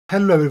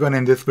Hello everyone,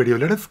 in this video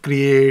let us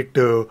create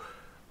a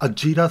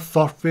Jira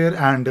software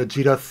and a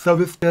Jira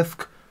service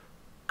desk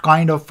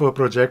kind of a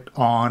project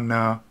on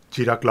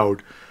Jira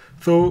Cloud.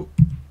 So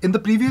in the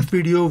previous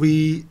video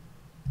we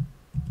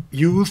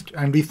used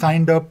and we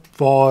signed up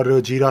for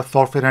Jira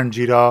software and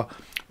Jira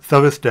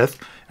service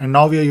desk, and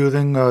now we are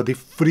using the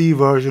free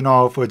version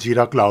of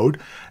Jira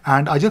Cloud,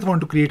 and I just want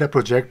to create a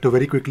project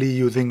very quickly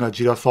using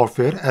Jira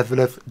software as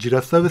well as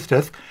Jira service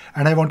desk,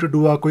 and I want to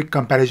do a quick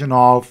comparison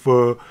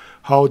of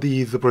how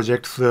these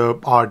projects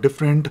are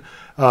different.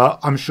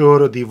 I'm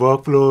sure the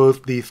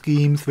workflows, the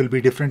schemes will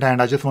be different,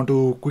 and I just want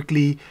to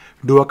quickly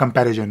do a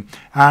comparison.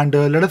 And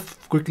let us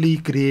quickly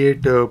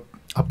create a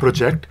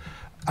project,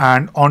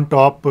 and on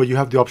top you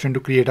have the option to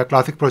create a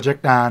classic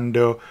project and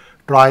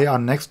try our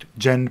next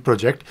gen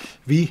project.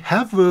 We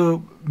have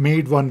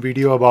made one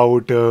video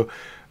about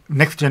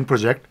next gen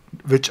project,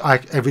 which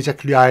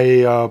actually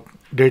I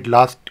did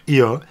last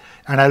year,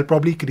 and I'll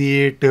probably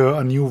create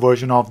a new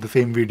version of the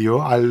same video.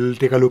 I'll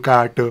take a look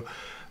at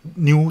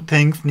new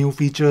things, new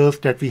features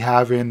that we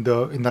have in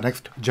the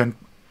next gen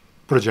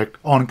project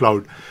on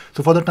cloud.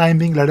 So for the time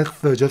being, let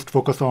us just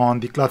focus on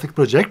the classic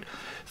project.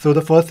 So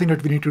the first thing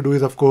that we need to do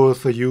is, of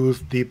course,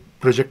 use the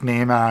project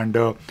name, and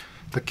the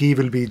key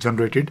will be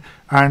generated.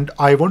 And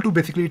I want to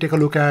basically take a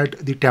look at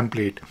the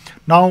template.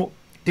 Now,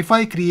 if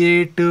I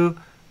use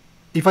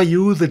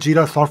the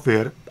Jira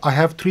software, I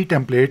have three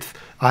templates.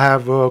 I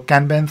have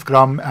Kanban,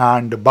 SCRUM,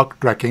 and bug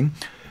tracking.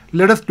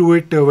 Let us do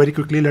it very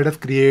quickly. Let us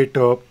create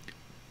a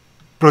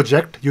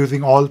project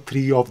using all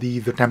three of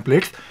these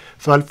templates.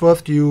 So I'll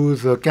first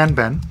use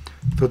Kanban.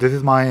 So this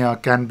is my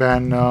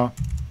Kanban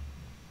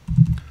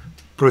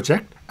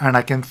project, and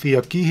I can see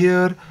a key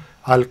here.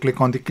 I'll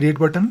click on the create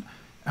button,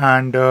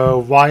 and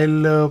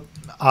while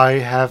I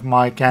have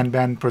my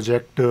Kanban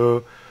project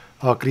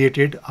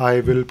created, I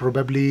will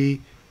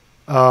probably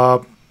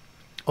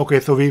okay,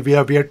 so we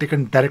are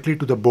taken directly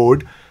to the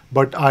board,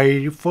 but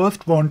I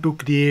first want to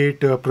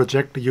create a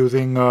project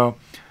using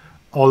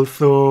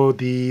also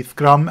the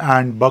Scrum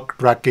and bug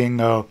tracking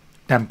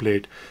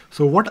template.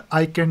 So what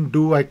I can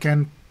do, I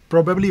can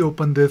probably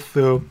open this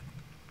in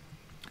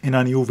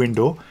a new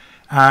window,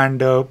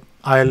 and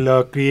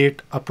I'll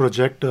create a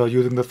project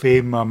using the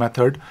same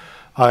method.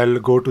 I'll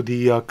go to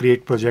the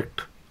create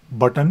project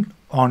button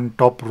on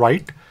top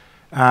right,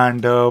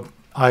 and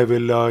I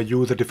will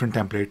use a different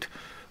template.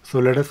 So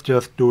let us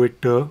just do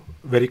it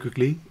very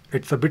quickly.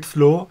 It's a bit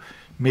slow.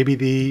 Maybe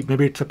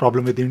it's a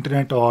problem with the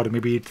internet, or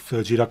maybe it's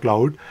Jira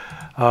Cloud,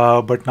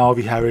 but now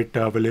we have it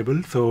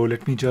available. So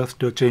let me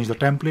just change the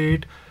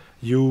template,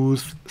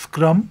 use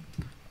Scrum.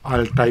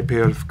 I'll type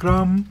here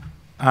Scrum,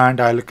 and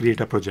I'll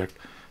create a project.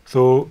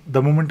 So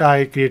the moment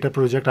I create a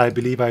project, I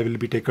believe I will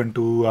be taken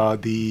to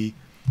the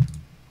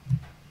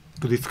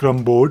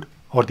Scrum board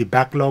or the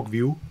backlog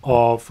view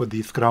of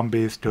the Scrum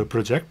based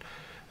project,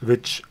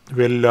 which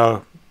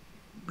we'll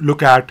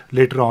look at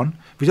later on.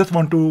 We just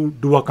want to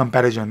do a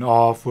comparison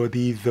of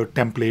these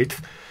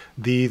templates,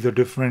 these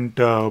different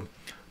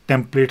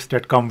templates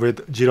that come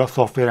with Jira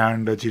software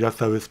and Jira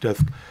service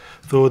desk.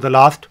 So the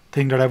last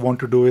thing that I want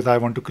to do is I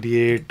want to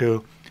create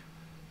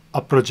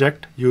a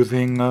project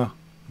using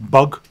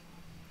bug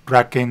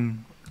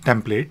tracking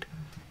template.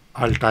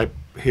 I'll type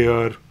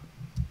here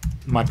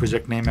my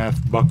project name as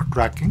bug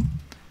tracking,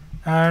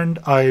 and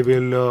I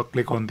will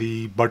click on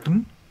the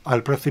button.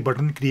 I'll press the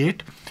button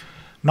create.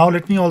 Now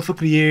let me also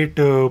create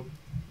a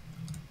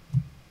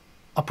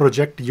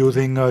project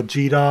using a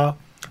Jira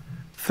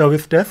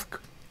service desk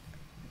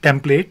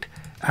template,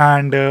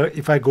 and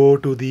if I go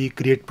to the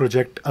create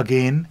project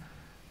again,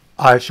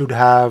 I should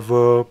have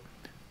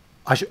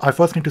I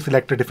first need to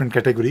select a different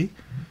category,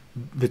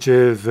 which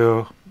is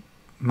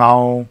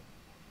now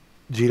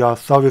Jira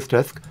service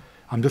desk.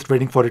 I'm just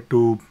waiting for it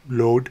to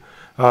load.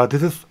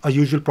 This is a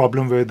usual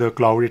problem with the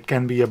cloud. It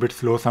can be a bit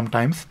slow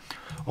sometimes,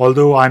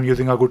 although I'm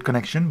using a good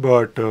connection,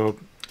 but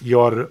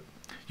you're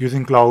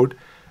using cloud,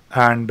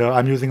 and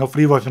I'm using a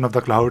free version of the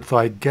cloud, so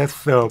I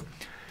guess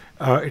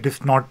it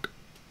is not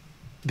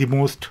the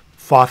most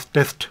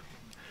fastest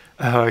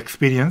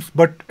experience,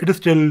 but it is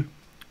still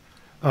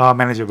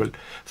manageable.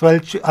 So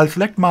I'll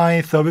select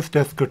my service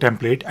desk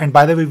template, and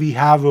by the way, we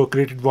have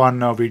created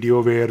one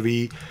video where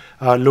we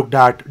looked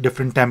at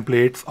different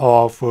templates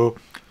of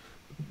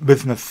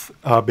business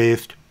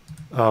based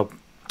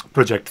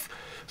projects.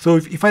 So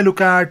if I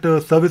look at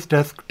service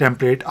desk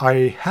template,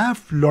 I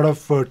have a lot of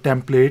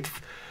templates,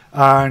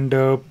 and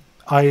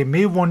I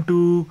may want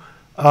to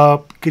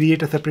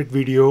create a separate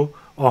video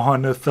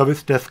on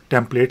service desk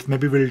templates.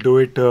 Maybe we'll do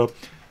it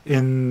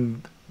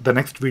in the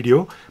next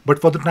video,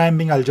 but for the time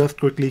being, I'll just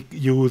quickly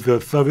use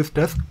service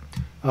desk.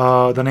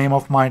 The name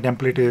of my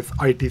template is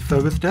IT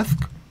service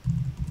desk,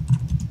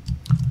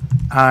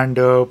 and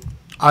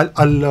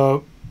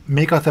I'll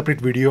make a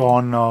separate video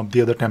on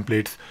the other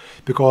templates,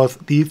 because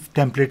these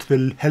templates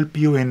will help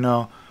you in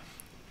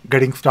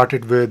getting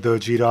started with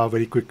Jira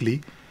very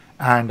quickly.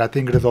 And I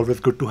think it is always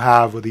good to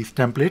have these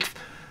templates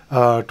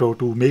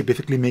to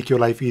basically make your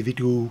life easy,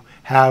 to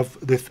have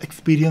this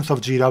experience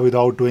of Jira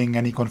without doing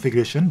any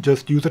configuration.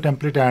 Just use a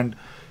template and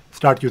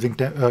start using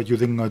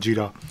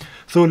Jira.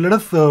 So let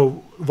us,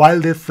 while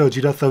this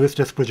Jira service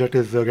desk project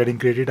is getting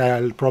created,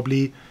 I'll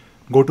probably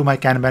go to my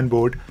Kanban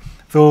board.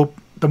 So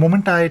the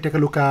moment I take a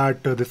look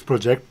at this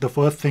project, the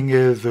first thing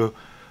is the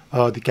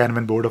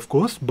Kanban board, of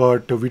course,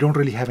 but we don't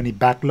really have any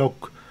backlog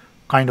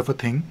kind of a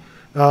thing.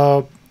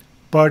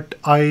 But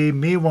I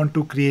may want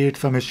to create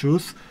some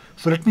issues.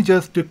 So let me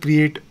just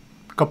create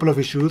a couple of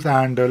issues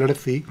and let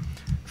us see.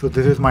 So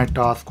this is my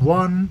task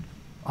 1.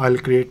 I'll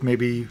create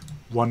maybe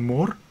one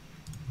more,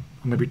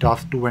 maybe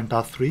task 2 and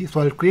task 3.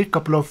 So I'll create a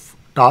couple of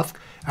tasks.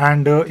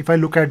 And if I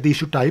look at the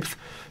issue types,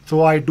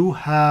 so I do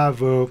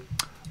have,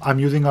 I'm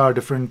using a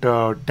different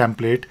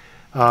template.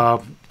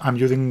 I'm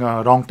using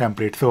a wrong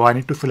template. So I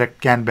need to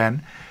select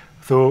Kanban.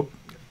 So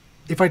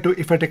if I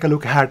take a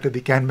look at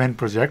the Kanban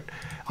project,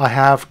 I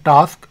have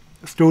task,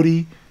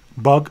 story,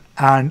 bug,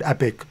 and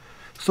epic.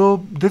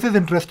 So this is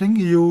interesting.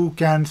 You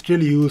can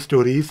still use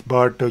stories,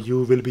 but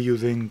you will be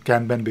using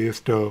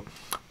Kanban-based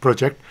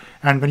project.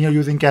 And when you're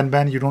using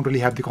Kanban, you don't really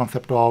have the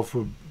concept of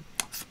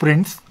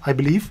sprints, I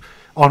believe,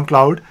 on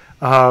cloud.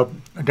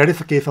 That is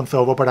the case on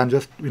server, but I'm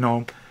just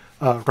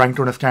trying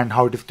to understand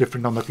how it is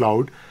different on the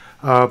cloud.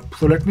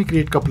 So let me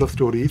create a couple of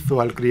stories. So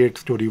I'll create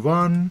story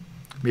 1,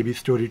 maybe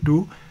story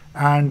 2.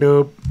 And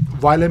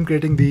while I'm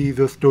creating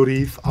these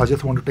stories, I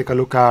just want to take a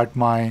look at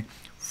my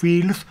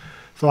fields.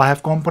 So I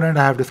have component,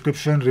 I have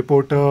description,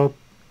 reporter,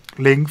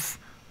 links,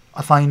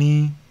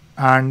 assignee,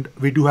 and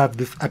we do have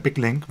this epic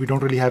link. We don't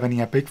really have any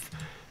epics,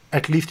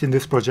 at least in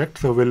this project,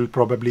 so we'll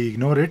probably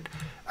ignore it.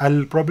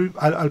 I'll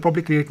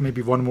probably create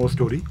maybe one more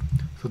story.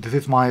 So this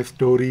is my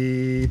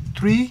story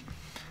 3,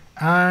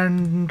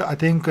 and I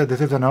think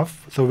this is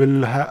enough. So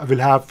we'll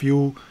have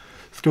few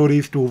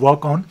stories to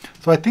work on.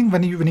 So I think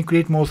when you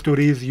create more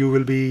stories, you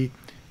will be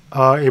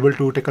able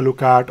to take a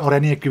look at or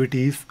any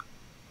activities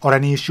or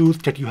any issues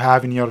that you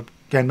have in your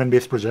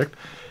Kanban-based project.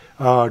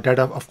 That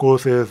of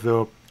course is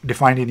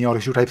defined in your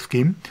issue type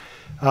scheme.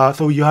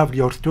 So you have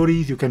your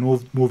stories. You can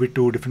move it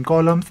to different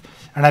columns,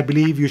 and I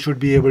believe you should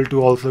be able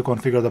to also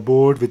configure the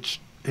board, which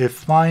is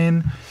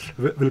fine.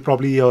 We'll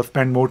probably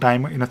spend more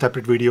time in a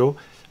separate video.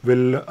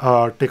 We'll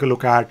take a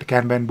look at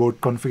Kanban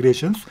board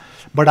configurations,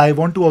 but I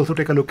want to also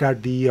take a look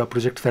at the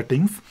project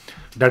settings.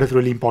 That is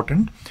really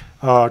important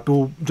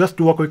to just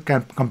do a quick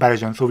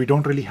comparison. So we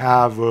don't really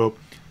have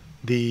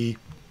the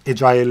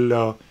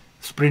agile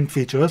sprint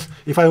features.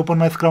 If I open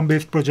my Scrum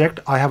based project,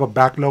 I have a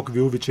backlog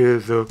view, which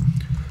is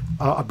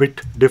a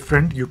bit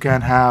different. You can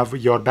have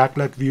your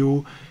backlog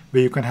view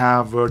where you can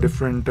have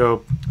different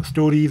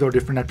stories or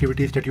different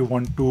activities that you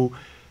want to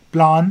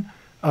plan.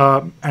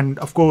 And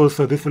of course,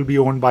 this will be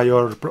owned by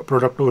your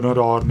product owner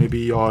or maybe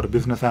your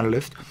business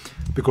analyst,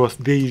 because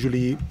they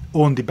usually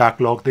own the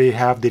backlog. They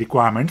have the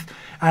requirements.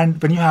 And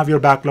when you have your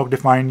backlog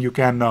defined, you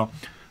can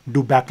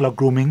do backlog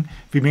grooming.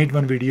 We made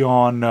one video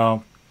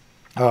on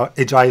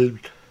agile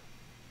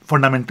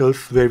fundamentals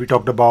where we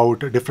talked about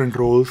different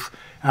roles,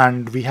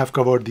 and we have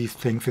covered these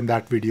things in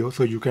that video,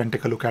 so you can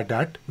take a look at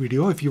that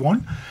video if you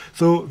want.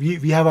 So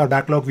we have our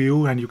backlog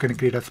view, and you can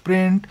create a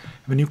sprint.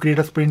 When you create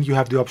a sprint, you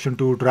have the option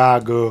to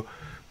drag the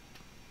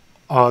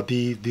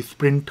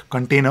sprint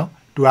container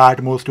to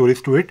add more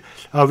stories to it.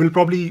 We'll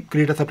probably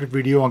create a separate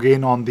video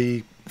again on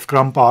the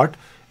Scrum part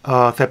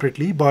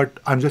separately, but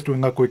I'm just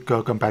doing a quick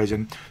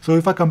comparison. So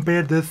if I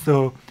compare this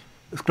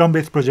Scrum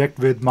based project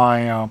with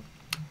my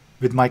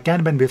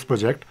Kanban based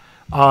project,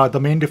 the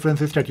main difference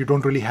is that you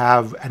don't really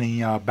have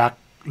any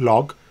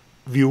backlog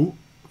view,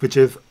 which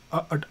is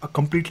a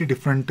completely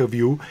different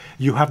view.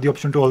 You have the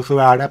option to also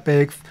add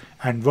epics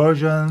and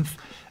versions,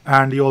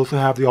 and you also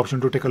have the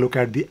option to take a look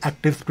at the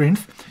active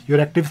sprints.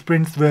 Your active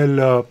sprints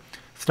will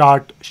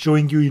start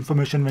showing you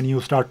information when you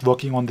start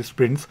working on the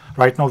sprints.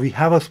 Right now we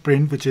have a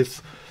sprint which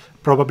is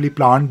probably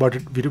planned, but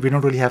we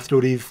don't really have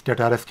stories that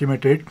are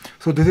estimated.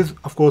 So this is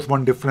of course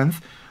one difference.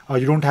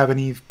 You don't have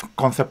any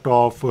concept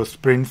of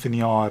sprints in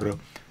your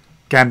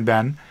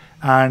Kanban,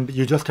 and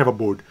you just have a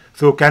board.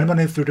 So Kanban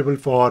is suitable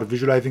for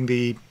visualizing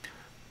the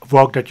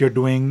work that you're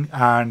doing,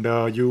 and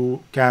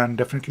you can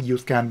definitely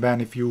use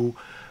Kanban if you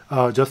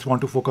just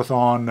want to focus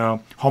on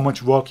how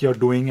much work you're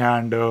doing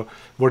and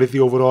what is the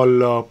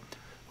overall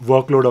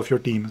workload of your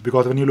team.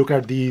 Because when you look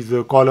at these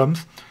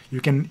columns, you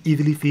can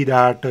easily see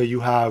that you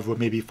have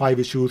maybe 5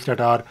 issues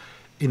that are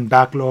in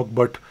backlog,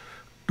 but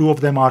 2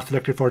 of them are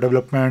selected for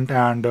development,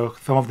 and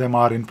some of them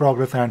are in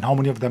progress, and how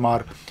many of them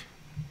are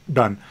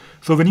done.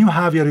 So when you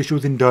have your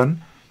issues in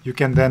done, you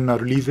can then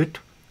release it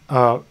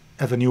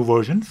as a new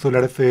version. So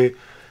let us say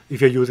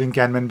if you're using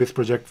Kanban based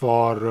project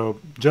for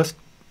just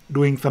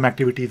doing some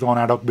activities on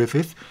ad hoc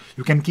basis,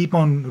 you can keep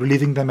on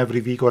releasing them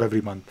every week or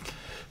every month.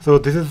 So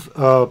this is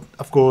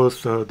of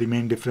course the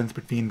main difference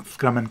between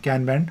Scrum and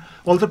Kanban.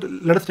 Also,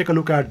 let us take a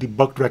look at the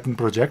bug tracking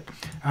project.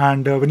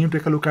 And when you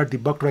take a look at the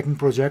bug tracking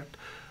project,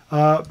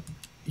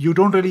 you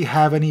don't really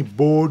have any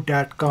board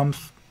that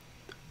comes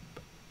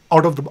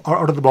out of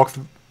the box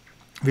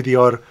with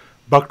your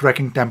bug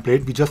tracking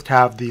template. We just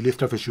have the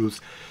list of issues.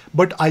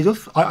 But I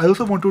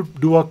also want to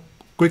do a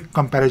quick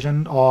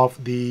comparison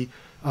of the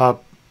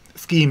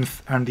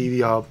schemes and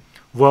the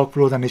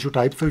workflows and issue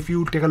types. So if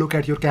you take a look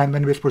at your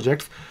Kanban-based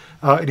projects,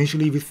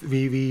 initially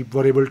we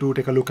were able to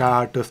take a look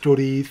at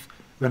stories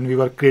when we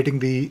were creating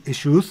the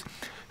issues.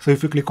 So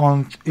if you click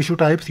on issue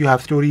types, you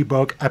have story,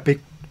 bug,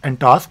 epic, and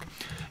task.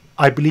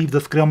 I believe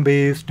the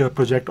Scrum-based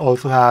project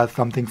also has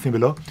something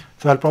similar.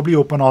 So I'll probably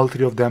open all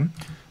three of them.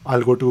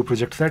 I'll go to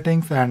project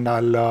settings and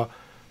I'll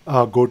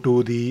go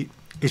to the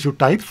issue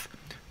types.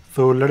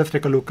 So let us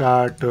take a look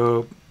at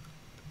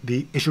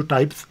the issue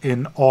types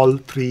in all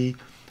three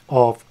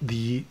of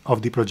the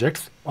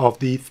projects of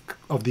the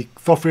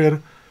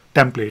software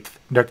templates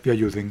that we are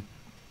using.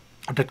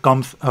 That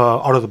comes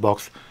out of the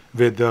box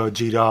with the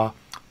Jira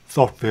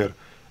software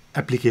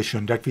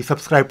application that we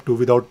subscribe to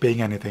without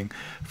paying anything.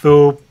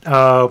 So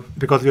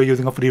because we are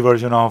using a free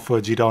version of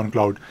Jira on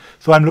cloud.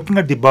 So I'm looking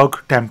at the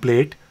bug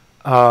template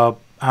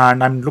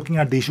and I'm looking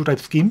at the issue type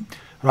scheme.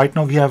 Right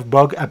now we have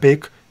bug,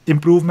 epic,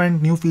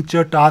 improvement, new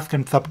feature, task,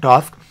 and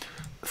subtask.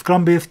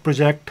 Scrum based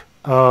project,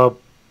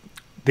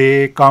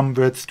 they come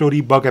with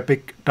story, bug,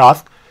 epic,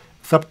 task,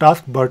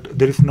 subtask, but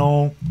there is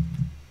no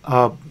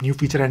new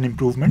feature and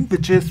improvement,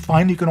 which is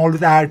fine. You can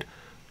always add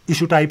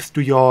issue types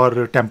to your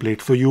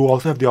template. So you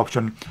also have the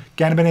option.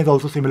 Kanban is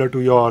also similar to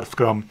your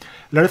Scrum.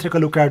 Let us take a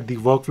look at the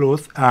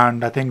workflows,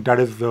 and I think that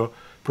is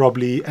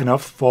probably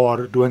enough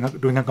for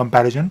doing a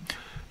comparison.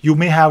 You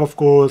may have, of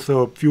course,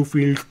 a few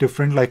fields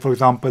different. Like for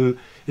example,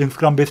 in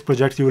Scrum-based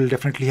projects, you will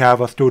definitely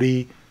have a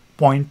story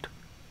point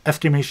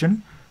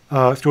estimation.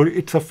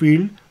 It's a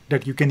field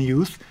that you can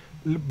use,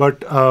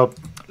 but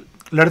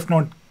let us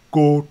not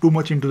go too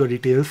much into the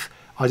details.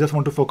 I just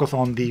want to focus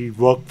on the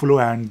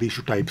workflow and the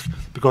issue types,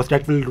 because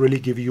that will really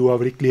give you a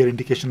very clear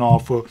indication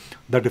of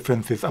the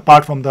differences,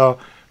 apart from the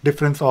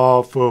difference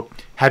of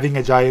having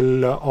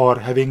agile or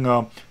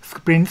having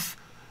sprints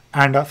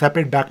and a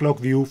separate backlog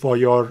view for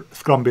your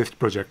Scrum-based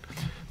project.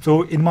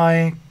 So in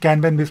my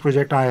Kanban-based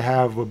project, I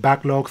have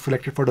backlog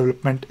selected for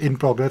development, in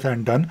progress,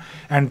 and done.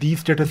 And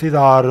these statuses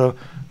are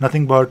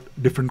nothing but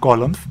different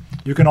columns.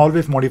 You can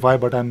always modify,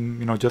 but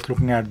I'm just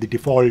looking at the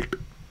default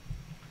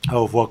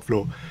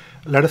workflow.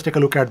 Let us take a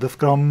look at the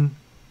Scrum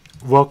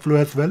workflow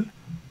as well.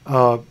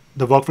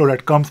 The workflow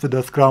that comes with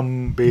the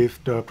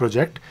Scrum-based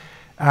project.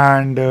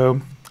 And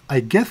I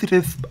guess it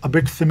is a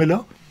bit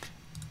similar.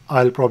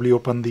 I'll probably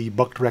open the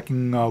bug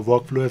tracking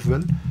workflow as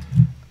well.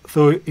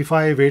 So if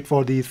I wait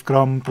for the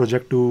Scrum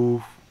project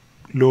to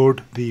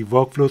load the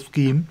workflow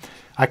scheme,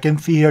 I can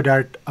see here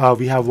that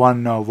we have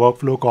one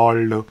workflow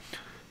called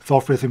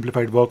Software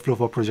Simplified Workflow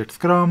for Project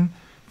Scrum.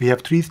 We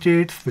have 3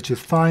 states, which is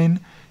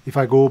fine. If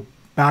I go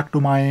back to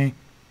my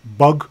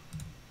bug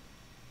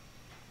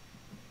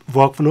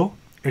workflow,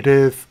 it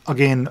is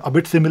again a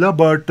bit similar,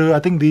 but I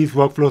think these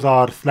workflows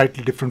are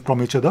slightly different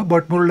from each other,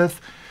 but more or less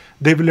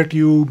they will let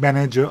you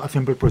manage a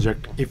simple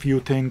project. If you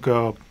think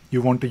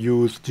you want to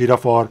use Jira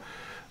for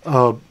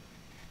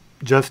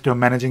just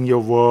managing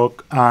your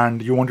work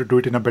and you want to do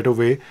it in a better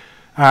way,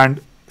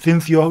 and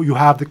since you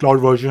have the cloud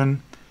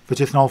version, which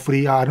is now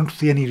free, I don't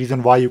see any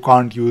reason why you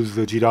can't use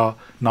Jira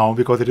now,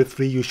 because it is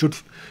free. You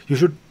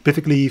should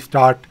basically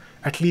start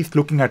at least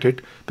looking at it,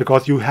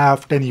 because you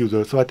have 10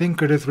 users. So I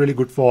think it is really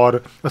good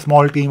for a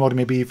small team, or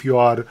maybe if you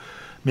are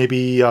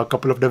maybe a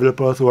couple of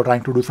developers who are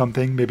trying to do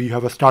something, maybe you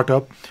have a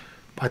startup.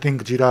 I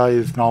think Jira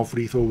is now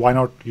free, so why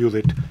not use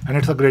it? And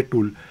it's a great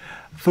tool.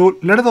 So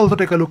let us also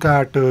take a look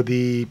at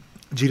the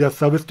Jira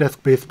service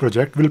desk based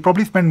project. We'll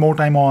probably spend more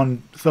time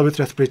on service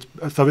desk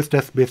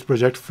based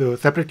projects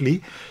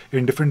separately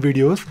in different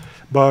videos,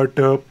 but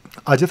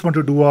I just want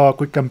to do a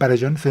quick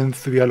comparison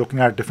since we are looking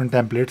at different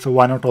templates. So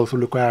why not also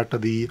look at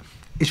the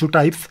issue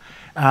types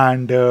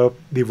and the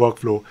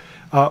workflow.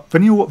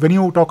 When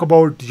you talk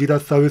about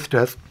Jira service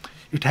desk,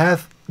 it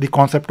has the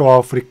concept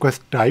of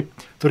request type.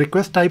 So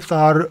request types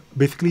are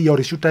basically your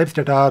issue types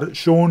that are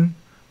shown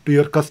to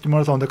your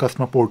customers on the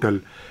customer portal.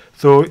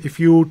 So if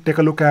you take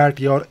a look at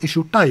your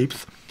issue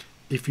types,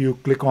 if you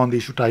click on the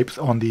issue types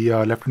on the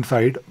left hand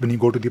side, when you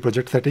go to the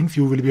project settings,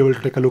 you will be able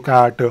to take a look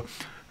at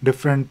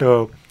different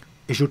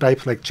issue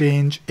types like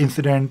change,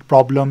 incident,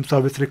 problem,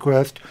 service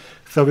request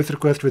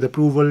with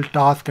approval,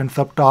 task, and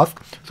subtask.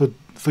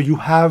 So you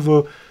have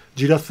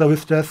Jira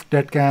service desk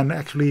that can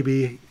actually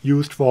be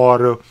used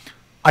for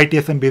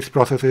ITSM based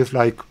processes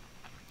like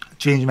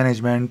change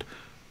management,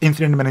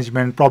 incident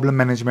management, problem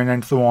management,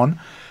 and so on.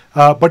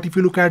 But if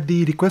you look at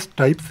the request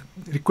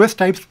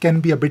types can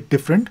be a bit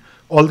different.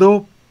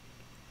 Although,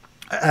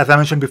 as I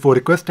mentioned before,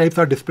 request types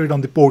are displayed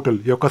on the portal,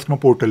 your customer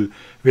portal,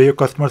 where your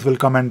customers will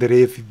come and they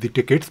raise the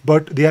tickets,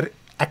 but they are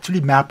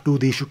actually mapped to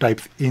the issue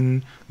types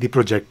in the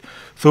project.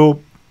 So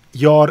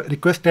your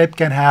request type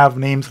can have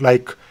names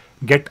like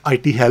get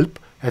IT help,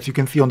 as you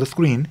can see on the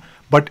screen,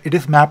 but it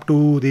is mapped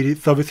to the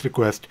service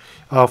request.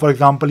 For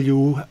example,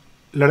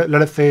 let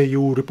us say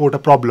you report a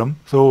problem.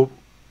 So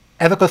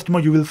as a customer,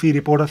 you will see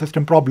report a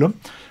system problem,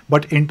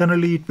 but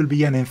internally it will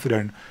be an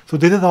incident. So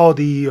this is how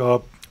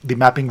the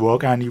mapping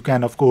work, and you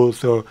can of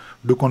course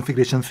do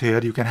configurations here.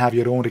 You can have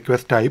your own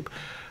request type.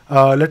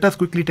 Let us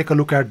quickly take a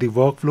look at the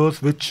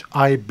workflows, which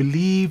I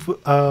believe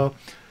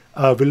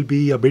will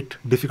be a bit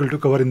difficult to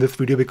cover in this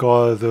video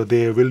because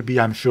there will be,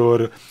 I'm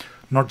sure,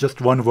 not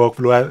just one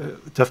workflow.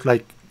 Just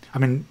like, I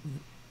mean,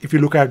 if you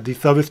look at the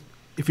service,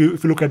 if you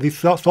look at the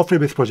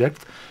software-based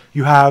projects,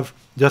 you have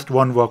just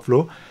one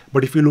workflow.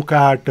 But if you look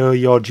at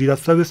your Jira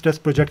service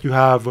test project, you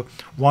have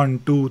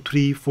 1, 2,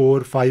 3,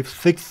 4, 5,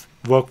 6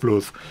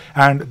 workflows,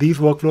 and these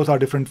workflows are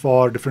different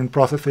for different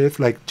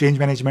processes. Like change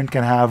management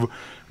can have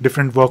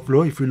different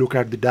workflow if you look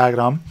at the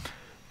diagram,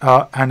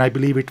 and I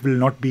believe it will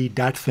not be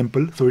that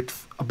simple. So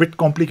it's a bit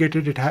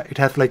complicated. It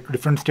has like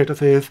different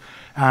statuses,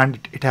 and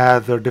it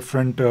has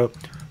different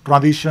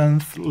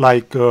transitions.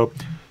 Like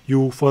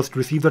you first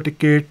receive the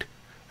ticket,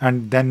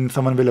 and then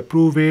someone will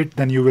approve it.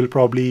 Then you will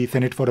probably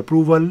send it for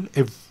approval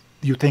if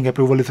you think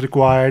approval is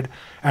required,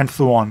 and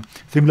so on.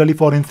 Similarly,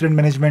 for incident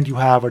management, you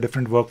have a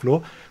different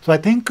workflow. So I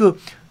think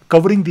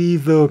covering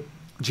these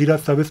Jira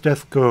Service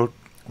Desk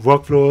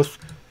workflows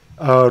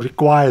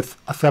requires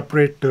a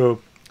separate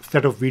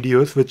set of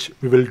videos, which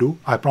we will do.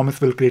 I promise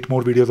we'll create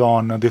more videos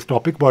on this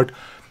topic, but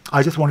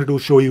I just wanted to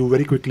show you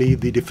very quickly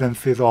the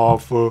differences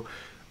of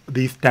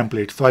these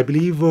templates. So I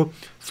believe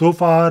so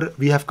far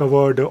we have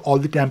covered all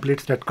the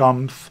templates that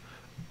comes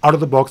out of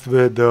the box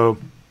with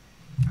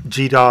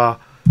Jira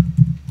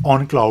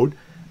on cloud,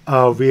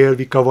 where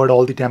we covered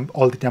all the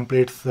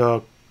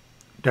templates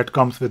that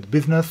comes with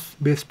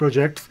business-based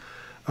projects.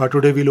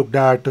 Today we looked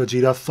at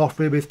Jira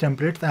software-based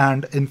templates,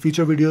 and in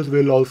future videos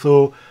we'll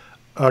also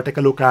take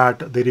a look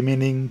at the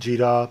remaining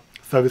Jira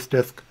service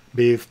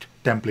desk-based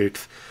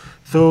templates.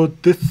 So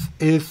this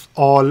is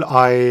all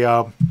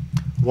I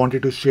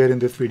wanted to share in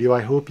this video.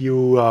 I hope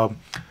you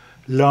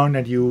learned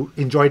and you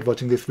enjoyed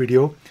watching this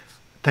video.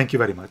 Thank you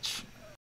very much.